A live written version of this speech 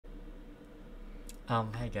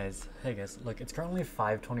Hey guys, look, it's currently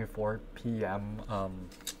 5:24 p.m. I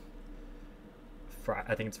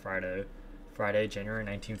think it's Friday, January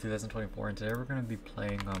 19th, 2024, and today we're gonna be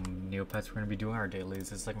playing Neopets. We're gonna be doing our dailies.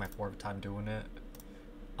 This is like my fourth time doing it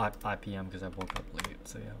at 5 p.m. because I woke up late.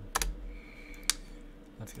 So yeah,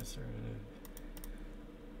 let's get started.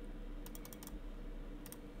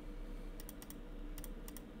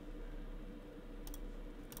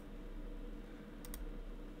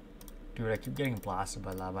 Dude, I keep getting blasted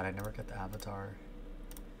by that, but I never get the avatar.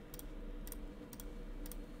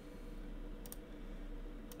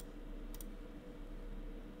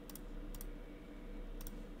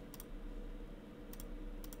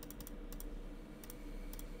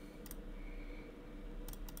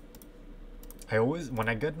 I always, when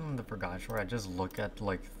I get in the Forgotten Shore, I just look at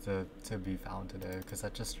like the to be found today, because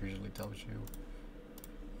that just usually tells you.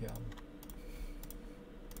 Yeah.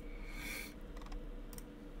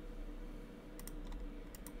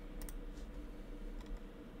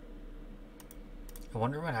 I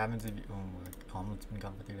wonder what happens if you. Oh my, omelet's been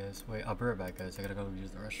gone for 3 days. Wait, I'll be right back, guys. I gotta go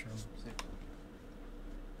use the restroom. See.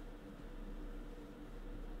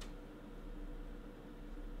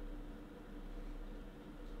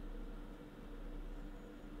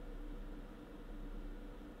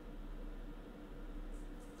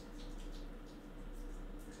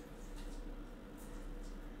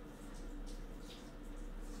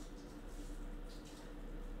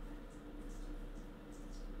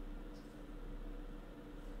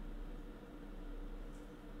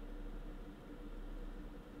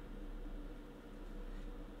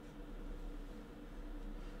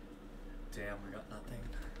 Damn, we got nothing.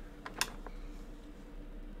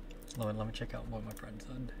 Let me check out what my friend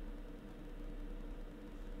said.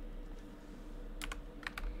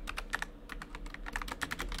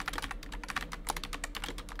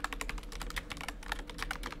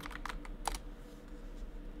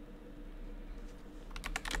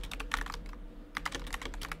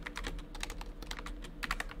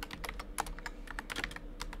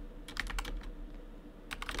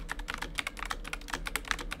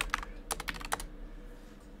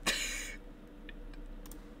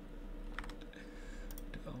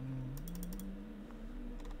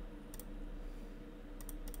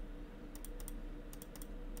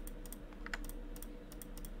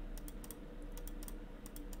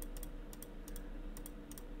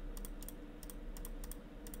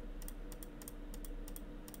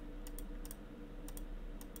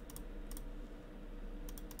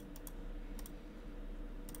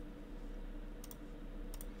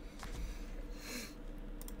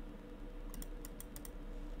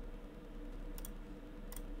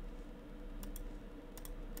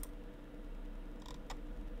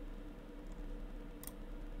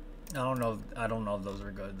 I don't know if those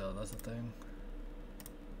are good though, that's the thing.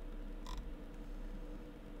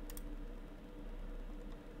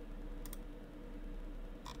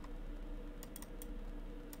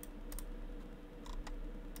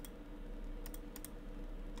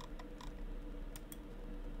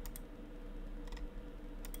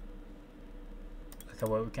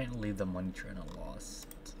 Okay, well, we can't leave the money train at loss.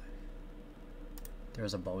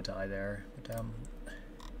 There's a bow tie there, but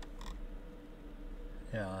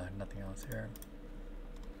yeah, nothing else here.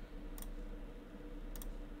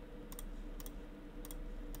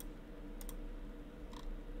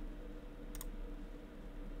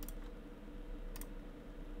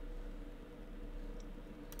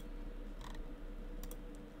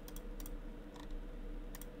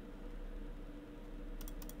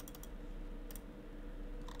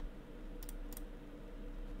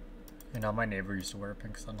 You know, my neighbor used to wear a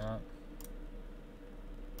pink sun hat.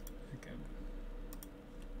 Okay.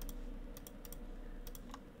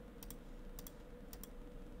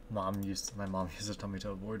 My mom used to tell me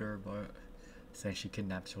to avoid her, but saying she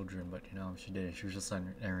kidnapped children, but you know, she didn't. She was just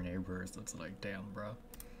her neighbors. It's like, damn, bro.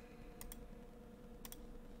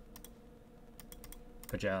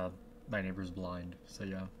 But yeah, my neighbor's blind, so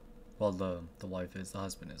yeah. Well, the wife is, the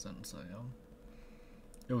husband isn't, so yeah.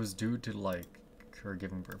 It was due to like her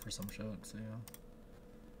giving birth or some shit, so yeah.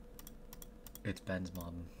 It's Ben's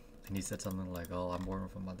mom, and he said something like, "Oh, I'm born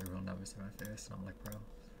with a mother who'll never see my face," and I'm like, bro.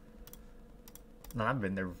 No, I've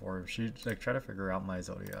been there before. She like tried to figure out my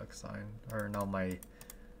zodiac sign, or no,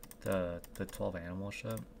 the 12 animal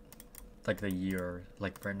shit, like the year,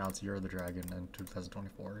 like right now it's Year of the Dragon in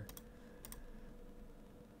 2024.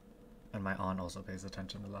 And my aunt also pays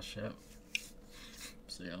attention to that shit.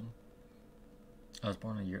 So yeah. I was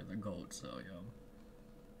born a year of the goat, so yeah.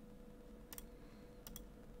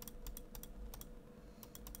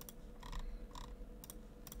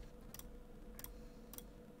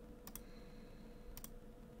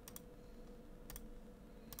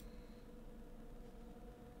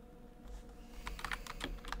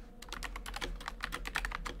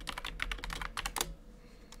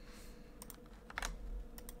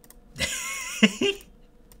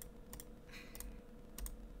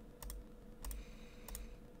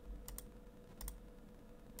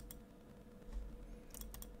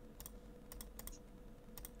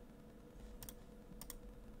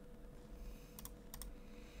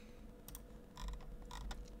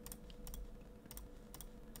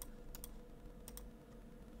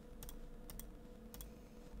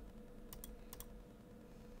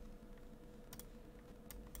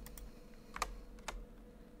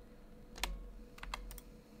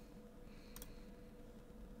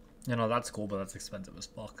 You know, that's cool, but that's expensive as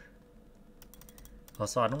fuck.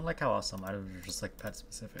 Also, I don't like how some items are just like pet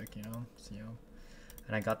specific, you know? So, you know,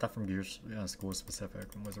 and I got that from gear school specific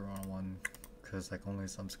from Wizard 101, because like only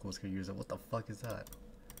some schools could use it. What the fuck is that?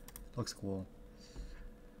 Looks cool.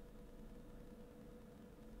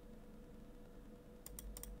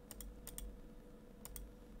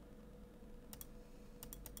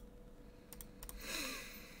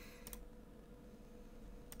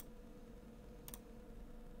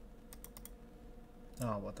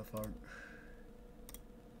 Oh, what the fuck?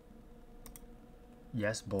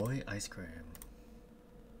 Yes, boy, ice cream.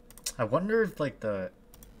 I wonder if like the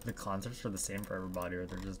concepts are the same for everybody or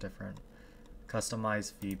they're just different.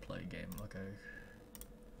 Customized feed play game. Okay.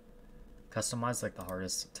 Customize like the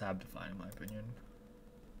hardest tab to find in my opinion.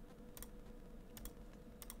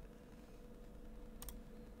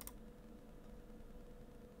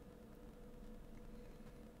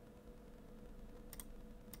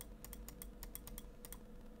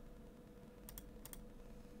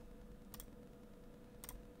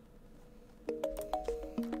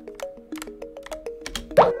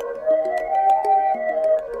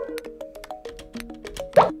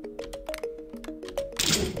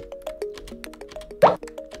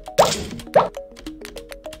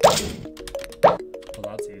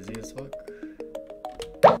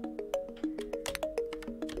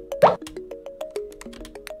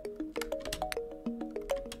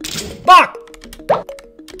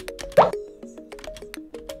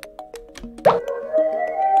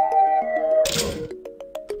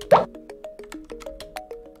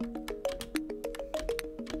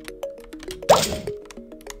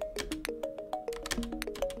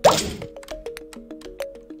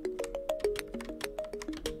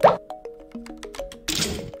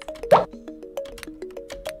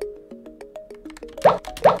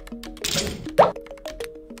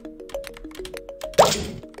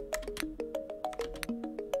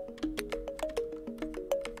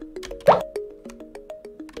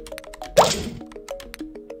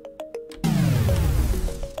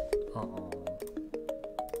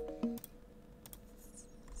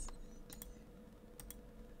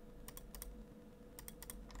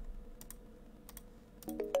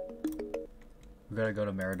 We gotta go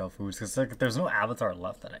to Meridell Foods because like, there's no avatar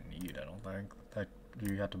left that I need. I don't think that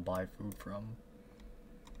you have to buy food from.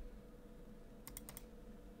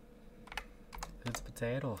 It's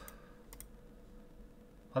potato.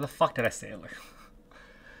 Why the fuck did I say it like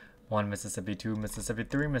 1 Mississippi, 2 Mississippi,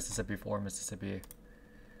 3 Mississippi, 4 Mississippi?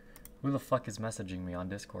 Who the fuck is messaging me on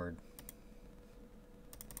Discord?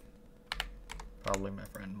 Probably my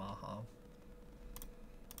friend Maha.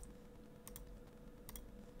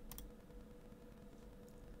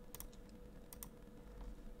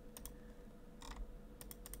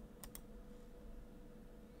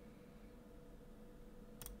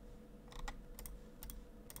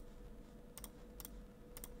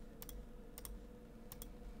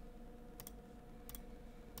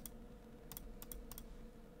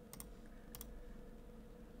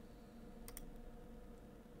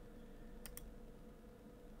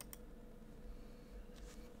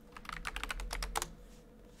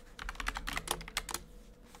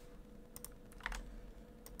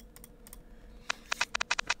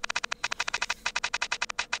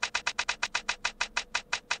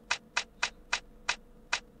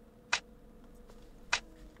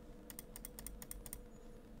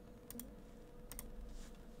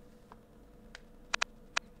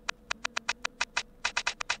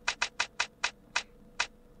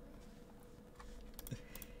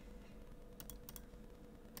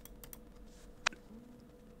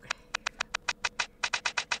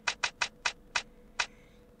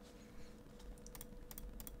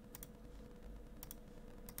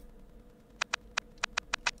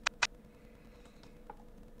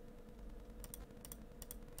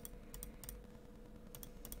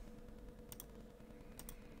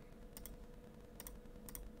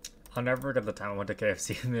 I'll never forget the time I went to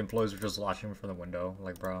KFC and the employees were just watching me from the window,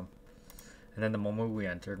 like, bro. And then the moment we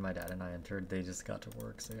entered, my dad and I entered, they just got to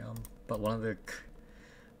work, so yeah. But one of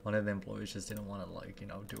the employees just didn't want to, like, you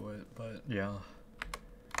know, do it, but yeah.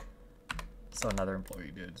 So another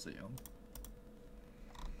employee did, so yeah.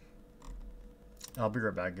 I'll be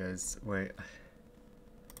right back, guys. Wait.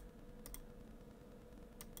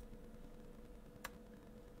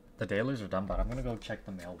 The dailies are done, but I'm gonna go check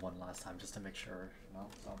the mail one last time just to make sure. No,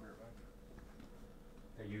 so I'll be right back.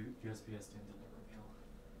 The USPS didn't deliver mail.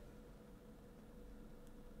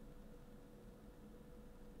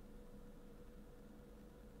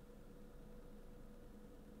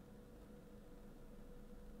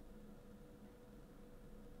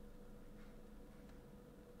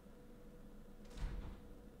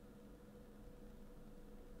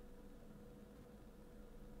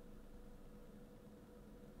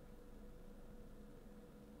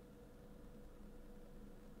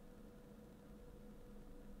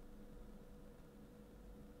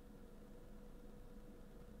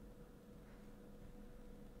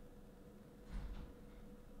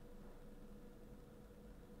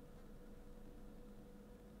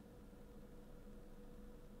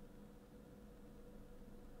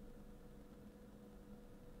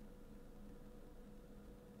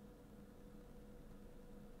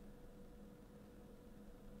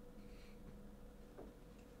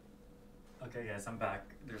 Okay guys, I'm back.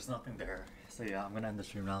 There's nothing there. So yeah, I'm gonna end the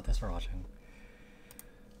stream now. Thanks for watching.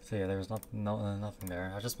 So yeah, there was nothing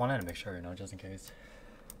there. I just wanted to make sure, you know, just in case.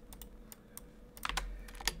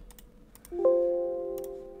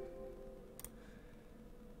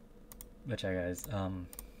 But yeah guys,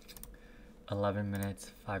 11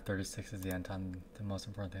 minutes, 5:36 is the end time. The most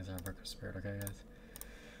important things are Burger Spirit, okay guys?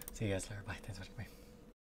 See you guys later. Bye. Thanks for watching. Bye.